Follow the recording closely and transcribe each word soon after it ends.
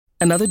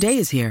Another day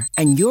is here,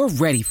 and you're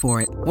ready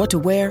for it. What to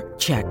wear?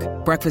 Check.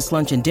 Breakfast,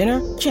 lunch, and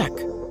dinner? Check.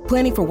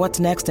 Planning for what's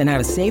next and how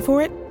to save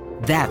for it?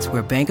 That's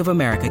where Bank of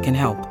America can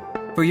help.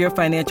 For your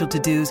financial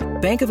to-dos,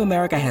 Bank of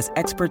America has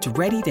experts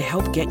ready to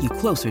help get you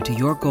closer to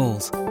your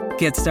goals.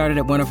 Get started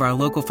at one of our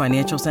local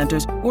financial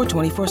centers or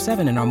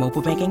 24/7 in our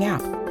mobile banking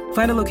app.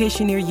 Find a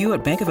location near you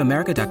at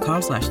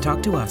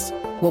bankofamerica.com/talktous.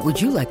 What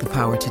would you like the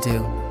power to do?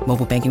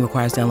 Mobile banking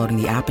requires downloading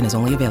the app and is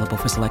only available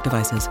for select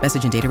devices.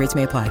 Message and data rates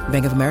may apply.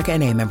 Bank of America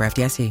N.A., member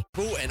FDIC.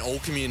 And all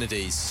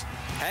communities.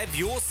 Have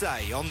your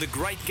say on the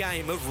great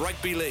game of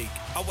rugby league.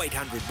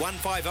 0800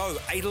 150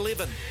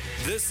 811.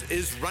 This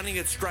is Running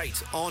It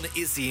Straight on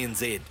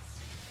SENZ.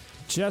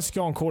 Just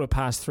gone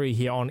 3:15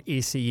 here on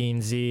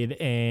SENZ,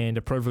 and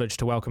a privilege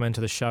to welcome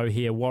into the show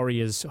here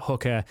Warriors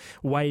hooker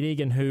Wayde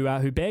Egan,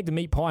 who bagged the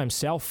meat pie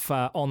himself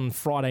on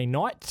Friday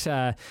night,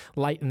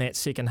 late in that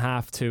second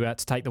half to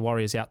take the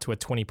Warriors out to a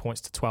 20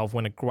 points to 12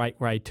 win, a great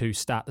way to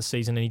start the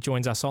season, and he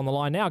joins us on the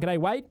line now. G'day,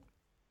 Wayde.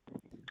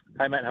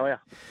 Hey mate, how are you?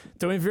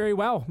 Doing very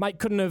well, mate.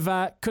 Couldn't have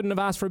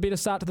asked for a better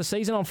start to the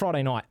season on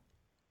Friday night.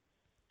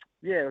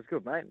 Yeah, it was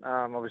good, mate.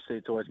 Obviously,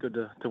 it's always good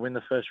to win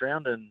the first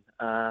round, and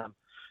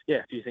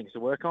a few things to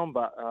work on,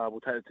 but we'll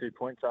take the 2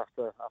 points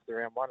after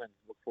round one and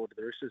look forward to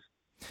the Roosters.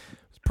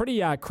 It's a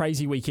pretty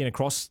crazy weekend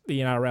across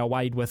the NRL,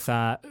 Wade, with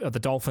the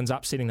Dolphins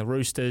upsetting the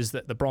Roosters,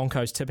 the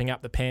Broncos tipping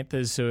up the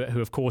Panthers, who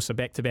of course are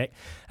back-to-back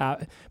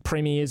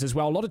premiers as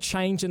well. A lot of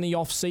change in the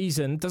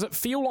off-season. Does it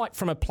feel like,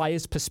 from a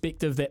player's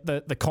perspective, that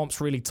the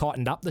comp's really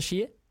tightened up this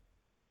year?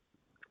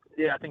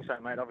 Yeah, I think so,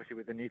 mate. Obviously,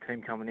 with the new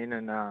team coming in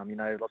and,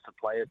 lots of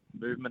player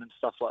movement and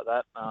stuff like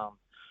that,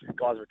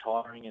 guys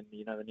retiring and,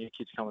 the new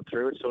kids coming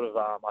through, it's sort of,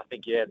 I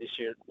think, this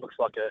year it looks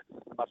like a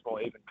much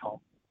more even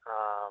comp.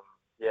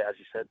 As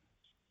you said.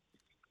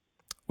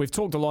 We've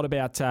talked a lot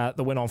about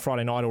the win on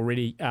Friday night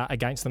already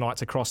against the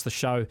Knights across the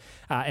show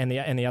and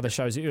the other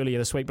shows earlier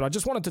this week, but I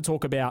just wanted to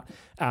talk about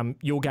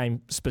your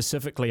game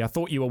specifically. I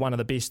thought you were one of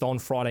the best on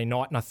Friday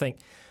night, and I think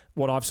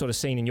what I've sort of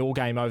seen in your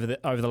game over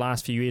the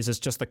last few years is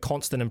just the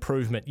constant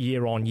improvement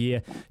year on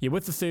year. You're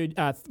with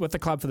the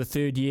club for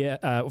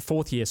the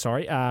fourth year.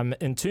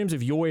 In terms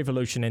of your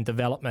evolution and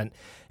development,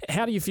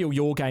 how do you feel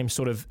your game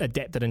sort of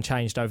adapted and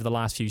changed over the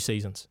last few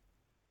seasons?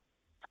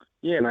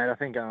 Yeah, mate. I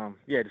think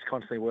just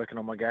constantly working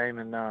on my game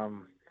and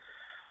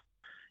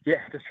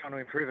just trying to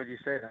improve, as you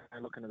said.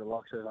 Looking at the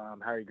likes of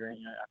Harry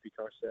Green, Appy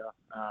Coruscant,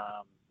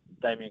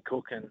 Damien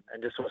Cook,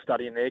 and just sort of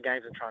studying their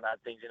games and trying to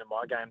add things into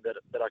my game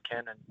that I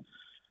can. And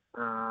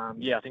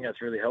I think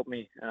that's really helped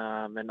me.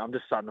 And I'm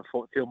just starting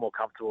to feel more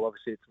comfortable.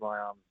 Obviously, it's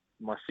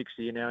my sixth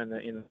year now in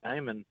the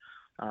game, and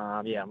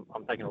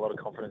I'm taking a lot of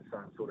confidence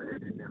sort of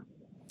heading now.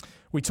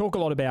 We talk a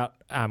lot about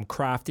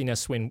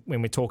craftiness when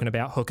we're talking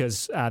about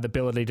hookers, the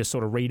ability to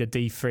sort of read a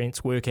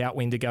defence, work out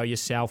when to go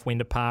yourself, when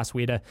to pass,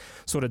 where to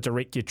sort of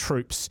direct your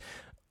troops.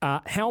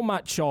 How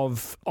much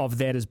of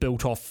that is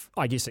built off,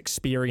 I guess,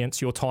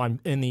 experience, your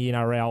time in the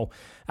NRL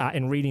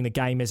and reading the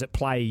game as it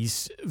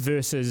plays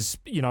versus,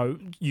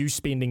 you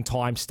spending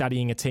time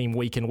studying a team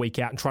week in, week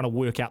out and trying to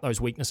work out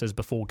those weaknesses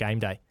before game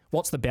day?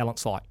 What's the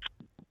balance like?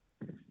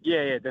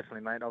 Yeah,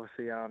 definitely, mate.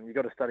 Obviously, you've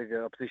got to study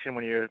the opposition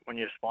when you're a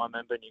spy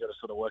member, and you've got to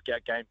sort of work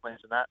out game plans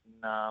and that.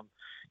 And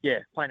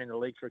playing in the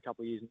league for a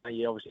couple of years now,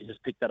 you obviously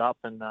just pick that up,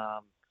 and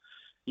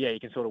you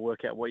can sort of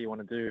work out what you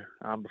want to do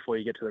before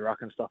you get to the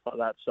ruck and stuff like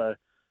that. So,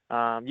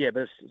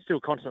 but it's still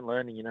constant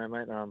learning,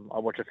 mate. I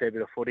watch a fair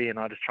bit of footy, and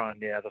I just try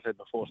and, as I said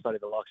before, study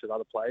the likes of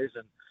other players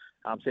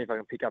and see if I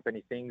can pick up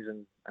any things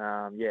and,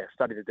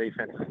 study the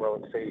defence as well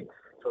and see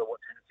sort of what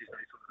tendencies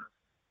they sort of have.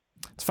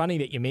 It's funny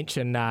that you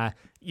mention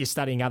you're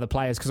studying other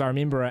players, because I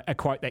remember a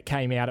quote that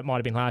came out, it might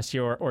have been last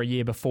year or a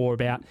year before,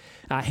 about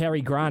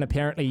Harry Grant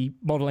apparently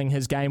modelling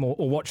his game or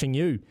watching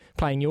you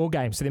playing your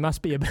game. So there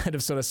must be a bit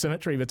of sort of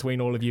symmetry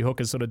between all of you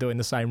hookers sort of doing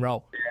the same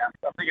role.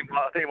 Yeah, I think it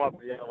might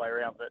be the other way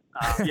around. But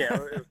it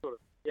was sort of,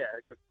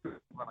 it's a good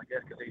one, I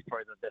guess, because he's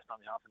probably the best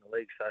dummy half in the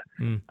league. So,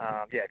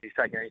 if he's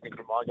taking anything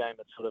from my game,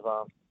 it's sort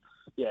of,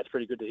 it's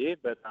pretty good to hear.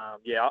 But,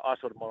 I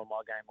sort of model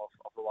my game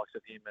off the likes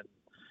of him and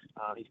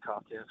his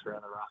craftiness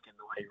around the ruck and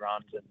the way he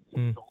runs,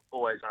 and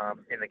always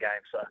in the game.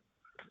 So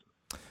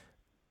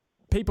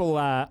people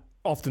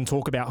often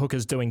talk about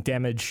hookers doing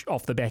damage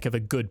off the back of a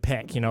good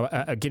pack.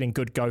 Getting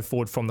good go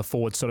forward from the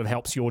forward sort of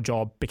helps your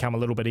job become a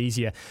little bit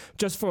easier.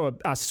 Just for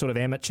us sort of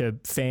amateur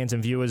fans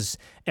and viewers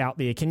out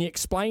there, can you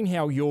explain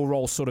how your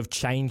role sort of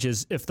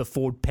changes if the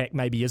forward pack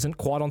maybe isn't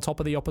quite on top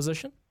of the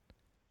opposition?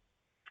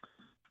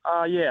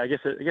 I guess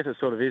it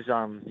sort of is.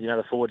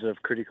 The forwards are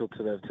critical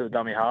to the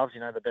dummy halves.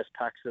 The best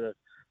packs that have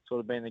sort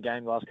of been in the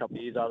game the last couple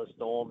of years are the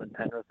Storm and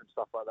Penrith and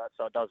stuff like that.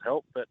 So it does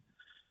help. But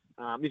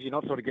if you're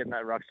not sort of getting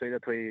that ruck speed,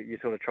 that's where you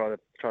sort of try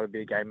to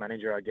be a game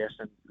manager, I guess,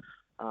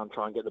 and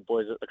try and get the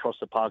boys across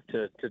the park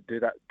to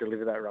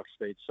deliver that ruck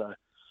speed. So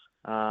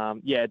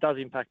it does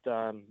impact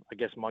I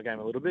guess my game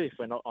a little bit if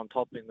we're not on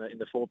top in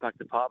the forward pack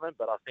department.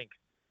 But I think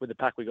with the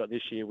pack we got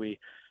this year, we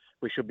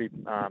should be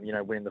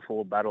winning the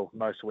forward battle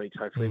most weeks,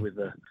 hopefully, with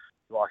the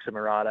likes of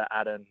Murata,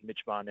 Adam, Mitch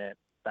Barnett,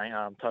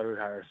 Tohu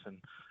Harris and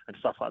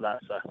stuff like that.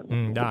 So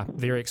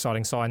very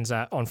exciting signs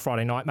on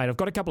Friday night, mate. I've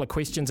got a couple of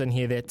questions in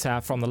here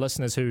that from the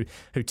listeners who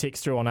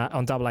text through on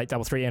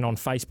 8833 and on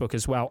Facebook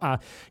as well.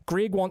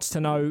 Greg wants to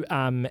know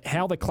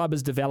how the club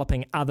is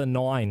developing other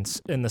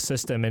nines in the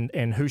system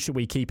and who should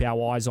we keep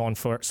our eyes on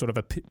for sort of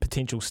a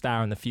potential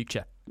star in the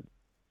future.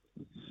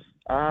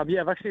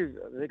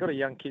 they've got a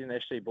young kid in the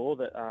SG ball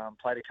that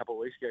played a couple of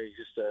weeks ago. He's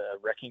just a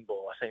wrecking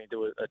ball. I seen him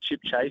do a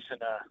chip chase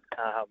and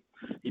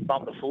he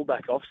bumped the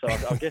fullback off. So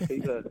I guess I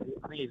think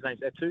his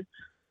name's Etu.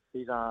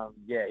 He's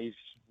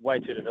way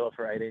too developed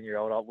for an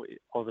 18-year-old.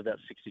 I was about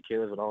 60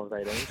 kilos when I was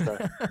 18. So,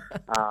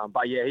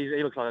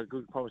 he looks like a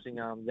good, promising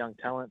young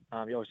talent.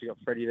 You obviously got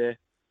Freddie there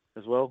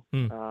as well.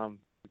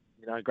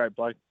 Great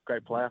bloke,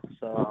 great player.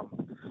 So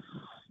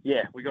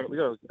we got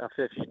a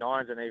fair few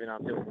nines and even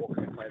Dylan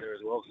Walker can play there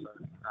as well. So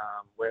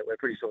we're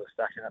pretty sort of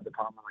stacked in that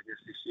department, I guess,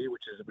 this year,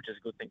 which is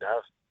a good thing to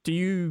have. Do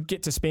you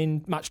get to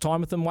spend much time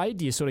with them, Wayde?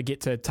 Do you sort of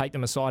get to take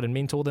them aside and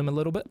mentor them a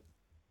little bit?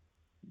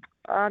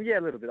 A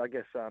little bit. I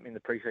guess in the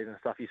preseason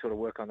stuff, you sort of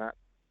work on that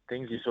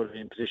things. You're sort of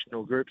in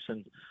positional groups,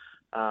 and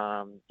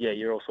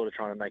you're all sort of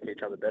trying to make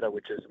each other better,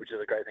 which is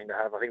a great thing to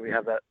have. I think we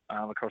have that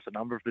across a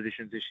number of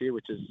positions this year,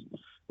 which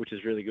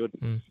is really good.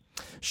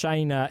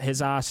 Shane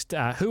has asked,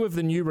 who of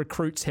the new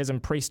recruits has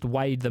impressed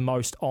Wayde the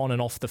most on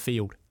and off the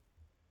field?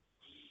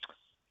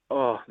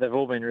 Oh, they've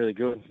all been really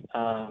good.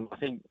 I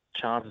think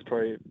Chance is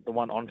probably the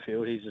one on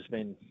field. He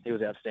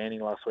was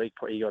outstanding last week.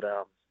 He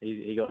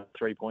got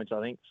 3 points,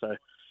 I think. So.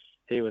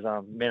 He was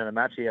man of the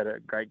match. He had a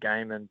great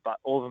game, but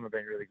all of them have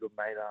been really good,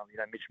 mate.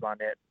 Mitch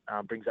Barnett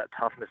brings that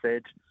toughness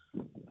edge.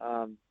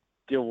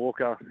 Dill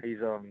Walker, he's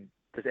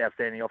just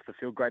outstanding off the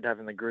field. Great to have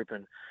in the group,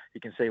 and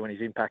you can see when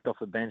he's impact off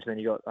the bench. Then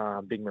you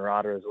got Big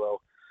Murata as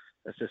well.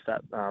 It's just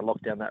that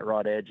lock down that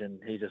right edge, and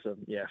he's just a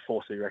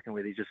force to be reckoned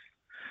with. He's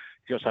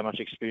got so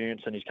much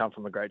experience, and he's come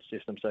from a great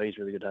system, so he's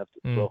really good to have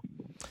as well.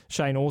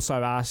 Shane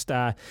also asked,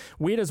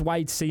 where does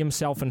Wayde see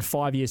himself in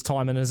 5 years'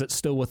 time, and is it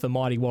still with the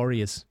Mighty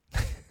Warriors?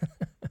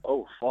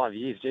 5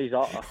 years, geez,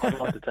 I'd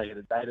like to take it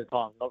a day at a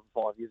time, not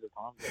 5 years at a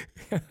time.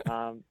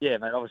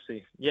 But, mate,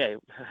 obviously, I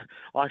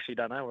actually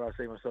don't know where I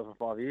see myself in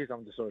 5 years.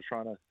 I'm just sort of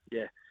trying to,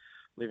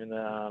 live in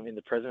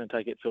the present and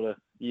take it sort of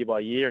year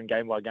by year and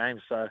game by game.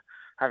 So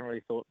haven't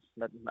really thought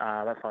that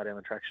far down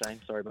the track,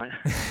 Shane. Sorry, mate.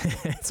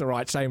 It's all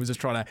right. Shane was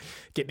just trying to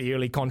get the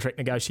early contract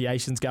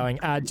negotiations going.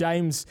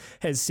 James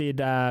has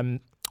said...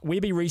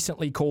 Webby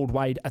recently called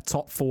Wayde a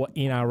top 4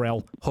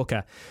 NRL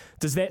hooker.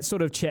 Does that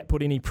sort of chat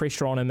put any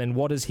pressure on him, and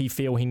what does he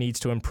feel he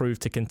needs to improve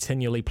to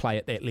continually play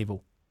at that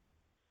level?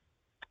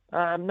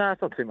 No,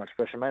 it's not too much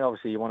pressure, mate.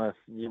 Obviously, you want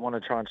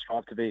to try and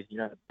strive to be,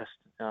 best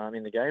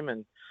in the game,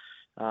 and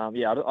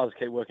I'll just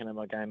keep working on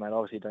my game, mate.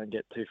 Obviously, don't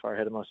get too far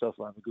ahead of myself.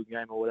 I have a good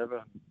game or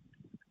whatever.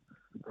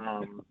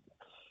 I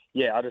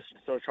just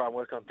sort of try and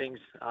work on things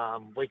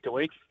week to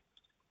week,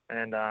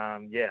 and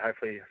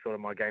hopefully, sort of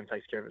my game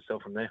takes care of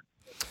itself from there.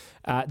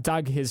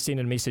 Doug has sent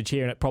a message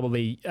here, and it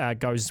probably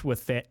goes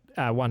with that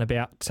one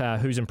about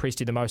who's impressed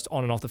you the most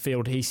on and off the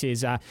field. He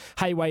says,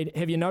 hey, Wayde,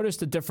 have you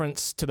noticed a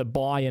difference to the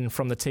buy-in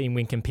from the team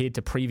when compared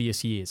to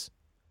previous years?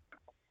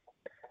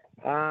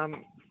 I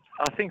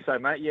think so,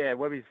 mate. Yeah,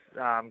 Webby's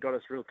got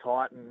us real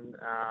tight, and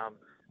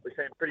we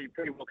seem pretty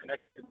well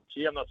connected this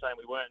year. I'm not saying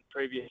we weren't in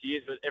previous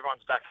years, but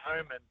everyone's back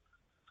home, and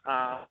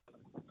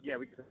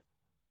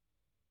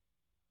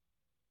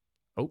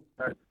So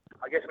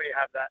I guess when you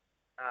have that...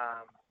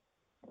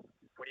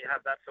 when you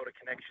have that sort of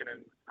connection and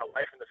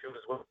away from the field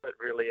as well, it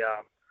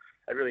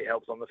really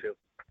helps on the field.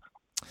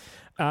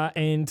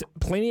 And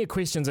plenty of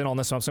questions in on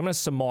this one. So I'm going to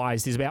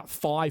surmise there's about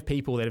 5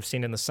 people that have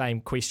sent in the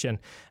same question,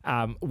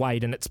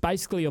 Wayde, and it's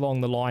basically along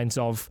the lines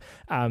of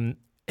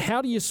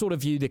how do you sort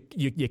of view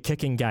your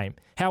kicking game?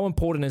 How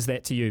important is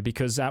that to you?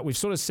 Because we've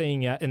sort of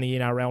seen in the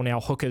NRL now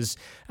hookers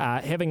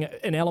having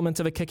an element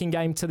of a kicking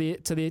game to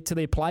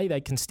their play. They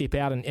can step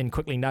out and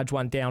quickly nudge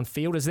one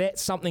downfield. Is that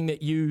something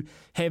that you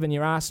have in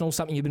your arsenal,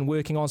 something you've been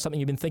working on, something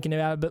you've been thinking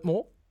about a bit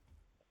more?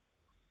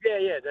 Yeah,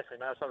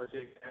 definitely. No, it's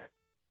obviously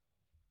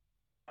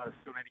I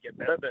still need to get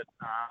better, but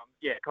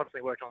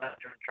constantly working on that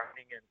during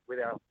training and with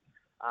our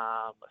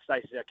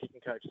Stacey's our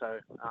kicking coach, so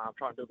I'm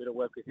trying to do a bit of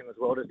work with him as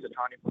well just to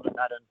try and implement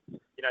that and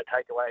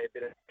take away a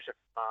bit of pressure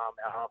from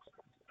our halves.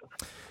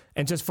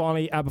 And just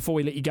finally, before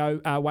we let you go,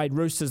 Wayde,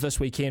 Roosters this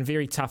weekend,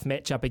 very tough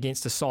matchup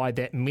against a side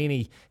that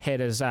many had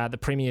as the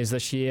premiers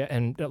this year,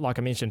 and like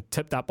I mentioned,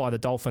 tipped up by the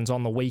Dolphins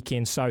on the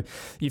weekend. So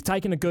you've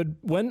taken a good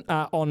win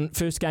on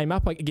first game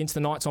up against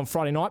the Knights on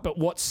Friday night, but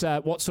what's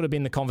sort of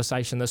been the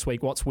conversation this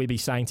week? What's Webby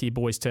saying to you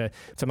boys to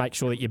make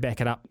sure that you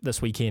back it up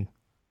this weekend?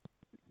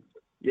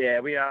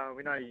 Yeah, we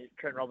know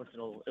Trent Robinson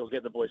will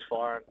get the boys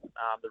firing,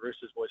 the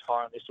Roosters boys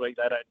firing this week.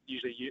 They don't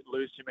usually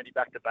lose too many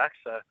back-to-back,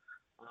 so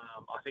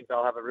I think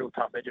they'll have a real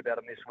tough edge about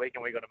them this week,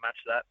 and we've got to match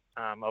that,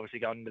 obviously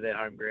going into their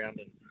home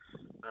ground. And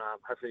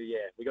hopefully,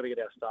 we've got to get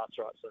our starts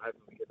right, so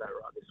hopefully we get that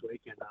right this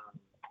week and,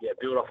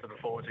 build off the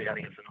performance we had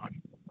against the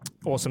Knights.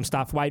 Awesome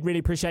stuff, Wayde. Really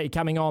appreciate you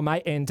coming on,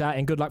 mate, and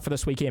good luck for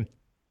this weekend.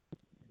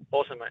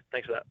 Awesome, mate.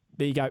 Thanks for that.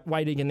 There you go.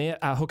 Wayde Egan there,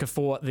 hooker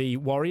for the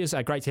Warriors.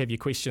 Great to have your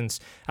questions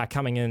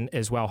coming in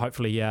as well.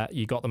 Hopefully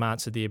you got them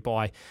answered there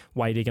by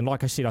Wayde Egan.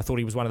 Like I said, I thought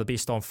he was one of the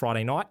best on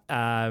Friday night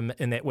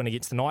in that win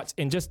against the Knights.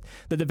 And just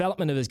the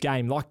development of his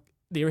game. Like,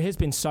 there has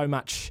been so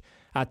much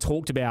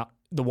talked about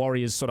the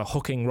Warriors' sort of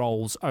hooking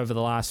roles over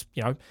the last,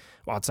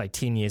 I'd say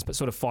 10 years, but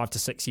sort of 5 to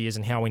 6 years,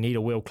 and how we need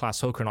a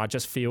world-class hooker. And I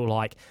just feel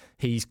like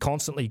he's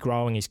constantly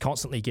growing, he's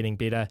constantly getting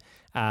better.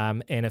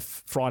 And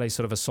if Friday's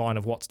sort of a sign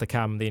of what's to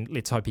come, then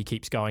let's hope he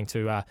keeps going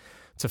to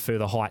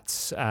further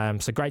heights.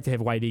 So great to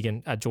have Wayde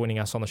Egan joining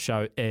us on the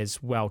show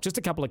as well. Just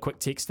a couple of quick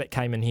texts that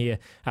came in here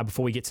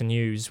before we get to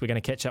news. We're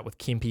going to catch up with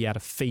Kempi out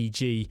of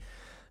Fiji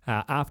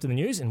after the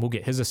news, and we'll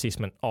get his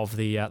assessment of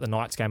the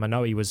Knights game. I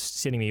know he was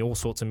sending me all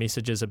sorts of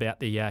messages about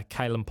the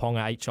Kalen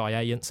Ponga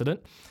HIA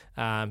incident.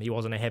 He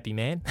wasn't a happy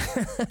man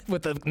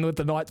with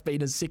the Knights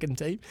being his second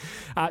team.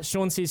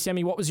 Sean says,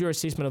 Sammy, what was your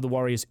assessment of the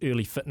Warriors'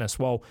 early fitness?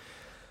 Well,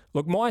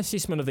 look, my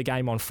assessment of the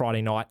game on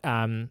Friday night,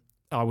 I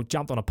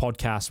jumped on a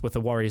podcast with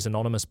the Warriors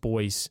Anonymous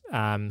boys,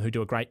 who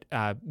do a great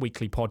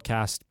weekly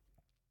podcast,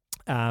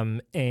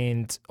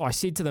 and I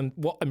said to them,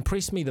 what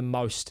impressed me the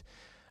most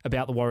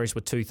about the Warriors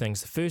were two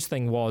things. The first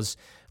thing was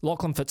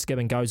Lachlan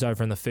Fitzgibbon goes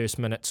over in the first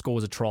minute,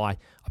 scores a try.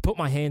 I put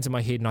my hands in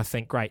my head and I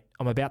think, great,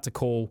 I'm about to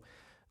call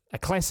a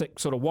classic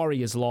sort of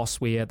Warriors loss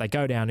where they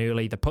go down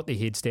early, they put their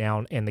heads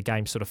down, and the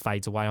game sort of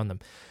fades away on them.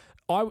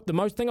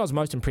 The thing I was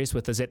most impressed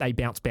with is that they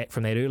bounced back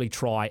from that early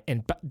try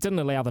and didn't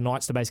allow the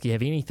Knights to basically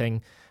have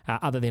anything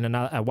other than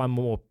one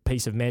more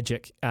piece of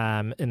magic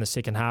in the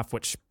second half,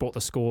 which brought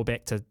the score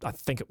back to, I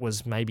think it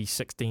was maybe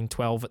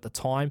 16-12 at the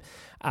time.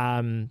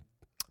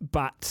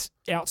 But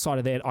outside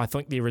of that, I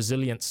think their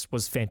resilience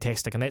was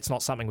fantastic, and that's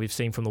not something we've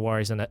seen from the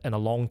Warriors in a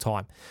long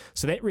time.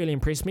 So that really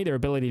impressed me, their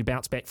ability to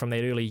bounce back from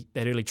that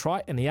early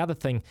try. And the other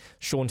thing,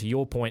 Sean, to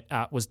your point,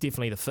 was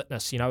definitely the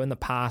fitness. In the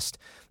past,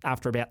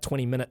 after about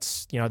 20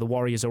 minutes, the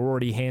Warriors are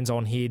already hands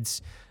on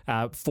heads,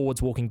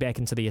 forwards walking back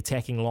into the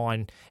attacking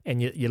line,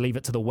 and you leave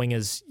it to the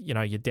wingers, your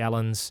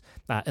Dallins,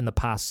 in the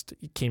past,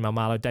 Ken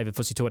Maumalo, David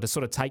Fusitua, to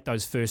sort of take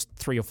those first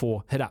 3 or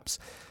 4 hit-ups.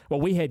 Well,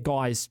 we had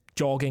guys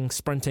jogging,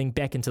 sprinting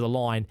back into the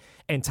line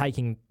and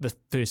taking the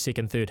first,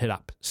 second, third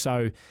hit-up.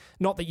 So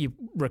not that you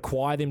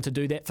require them to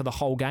do that for the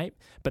whole game,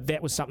 but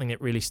that was something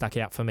that really stuck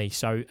out for me.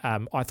 So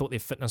I thought their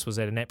fitness was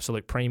at an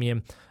absolute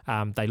premium.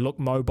 They look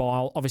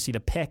mobile. Obviously,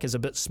 the pack is a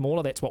bit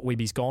smaller. That's what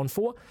Webby's gone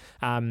for.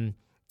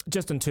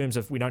 Just in terms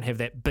of we don't have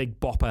that big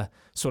bopper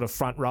sort of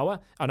front rower.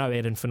 I know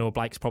Aden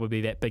Fanua-Blake's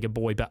probably that bigger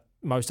boy, but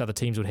most other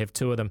teams would have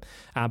 2 of them.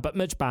 But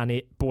Mitch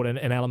Barnett brought in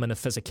an element of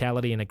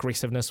physicality and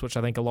aggressiveness, which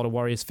I think a lot of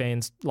Warriors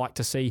fans like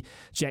to see.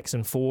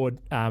 Jackson Ford,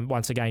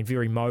 once again,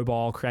 very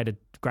mobile, created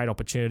great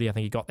opportunity. I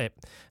think he got that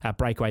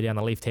breakaway down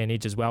the left-hand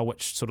edge as well,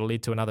 which sort of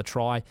led to another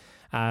try.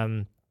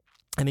 And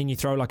then you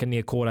throw like a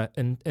near quarter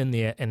in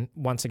there, and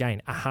once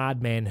again, a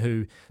hard man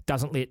who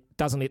doesn't let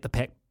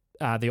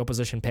the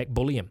opposition pack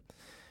bully him.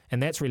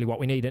 And that's really what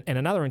we need. And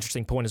another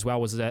interesting point as well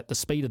was that the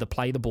speed of the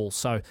play the ball.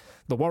 So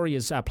the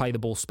Warriors play the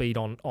ball speed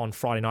on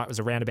Friday night was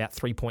around about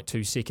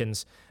 3.2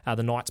 seconds.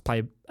 The Knights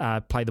play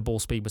the ball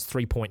speed was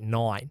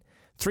 3.9.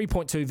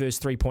 3.2 versus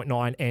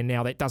 3.9, and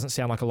now that doesn't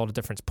sound like a lot of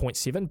difference,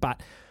 0.7,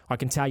 but I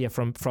can tell you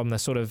from the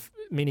sort of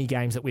many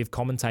games that we've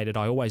commentated,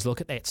 I always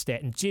look at that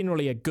stat, and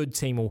generally a good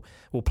team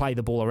will play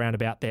the ball around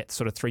about that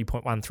sort of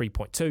 3.1,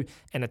 3.2,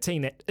 and a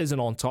team that isn't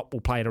on top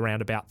will play it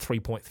around about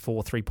 3.4,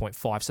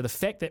 3.5. So the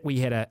fact that we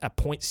had a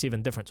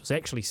 0.7 difference was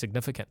actually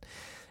significant.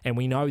 And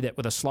we know that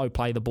with a slow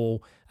play the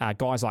ball,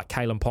 guys like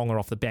Kalen Ponga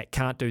off the bat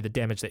can't do the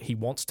damage that he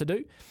wants to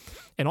do.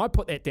 And I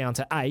put that down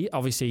to A,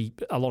 obviously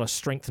a lot of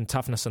strength and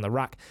toughness in the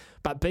ruck,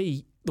 but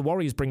B, the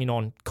Warriors bringing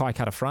on Kai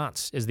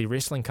Kara-France as their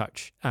wrestling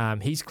coach.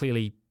 He's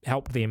clearly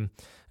helped them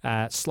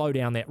slow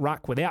down that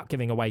ruck without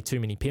giving away too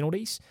many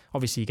penalties.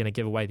 Obviously, you're going to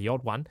give away the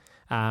odd one,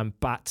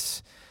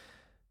 but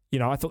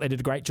I thought they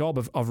did a great job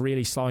of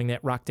really slowing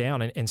that ruck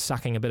down and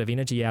sucking a bit of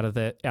energy out of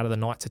the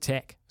Knights'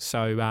 attack.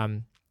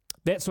 So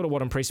that's sort of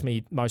what impressed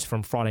me most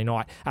from Friday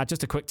night.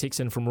 Just a quick text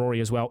in from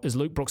Rory as well. Is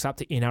Luke Brooks up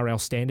to NRL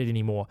standard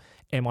anymore?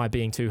 Am I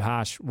being too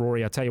harsh?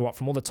 Rory, I'll tell you what,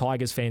 from all the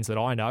Tigers fans that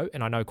I know,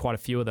 and I know quite a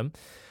few of them,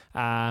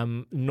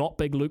 not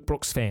big Luke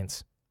Brooks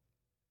fans.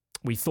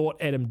 We thought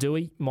Adam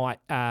Dewey might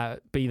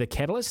be the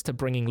catalyst to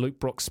bringing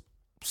Luke Brooks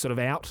sort of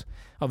out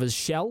of his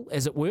shell,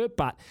 as it were,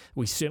 but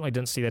we certainly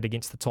didn't see that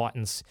against the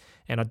Titans,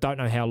 and I don't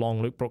know how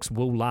long Luke Brooks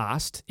will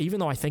last,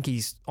 even though I think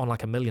he's on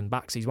like $1 million.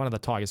 He's one of the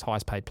Tigers'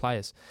 highest paid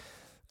players.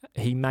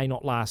 He may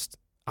not last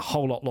a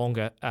whole lot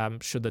longer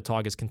should the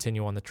Tigers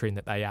continue on the trend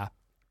that they are.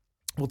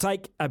 We'll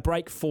take a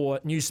break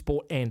for news,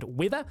 sport and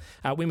weather.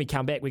 When we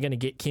come back, we're going to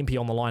get Kempi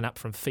on the lineup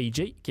from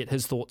Fiji, get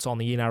his thoughts on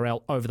the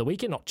NRL over the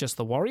weekend, not just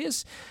the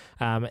Warriors.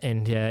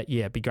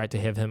 It'd be great to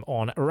have him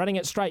on. Running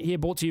It Straight here,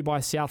 brought to you by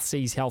South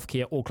Seas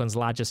Healthcare, Auckland's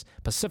largest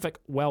Pacific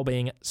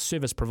wellbeing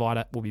service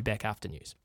provider. We'll be back after news.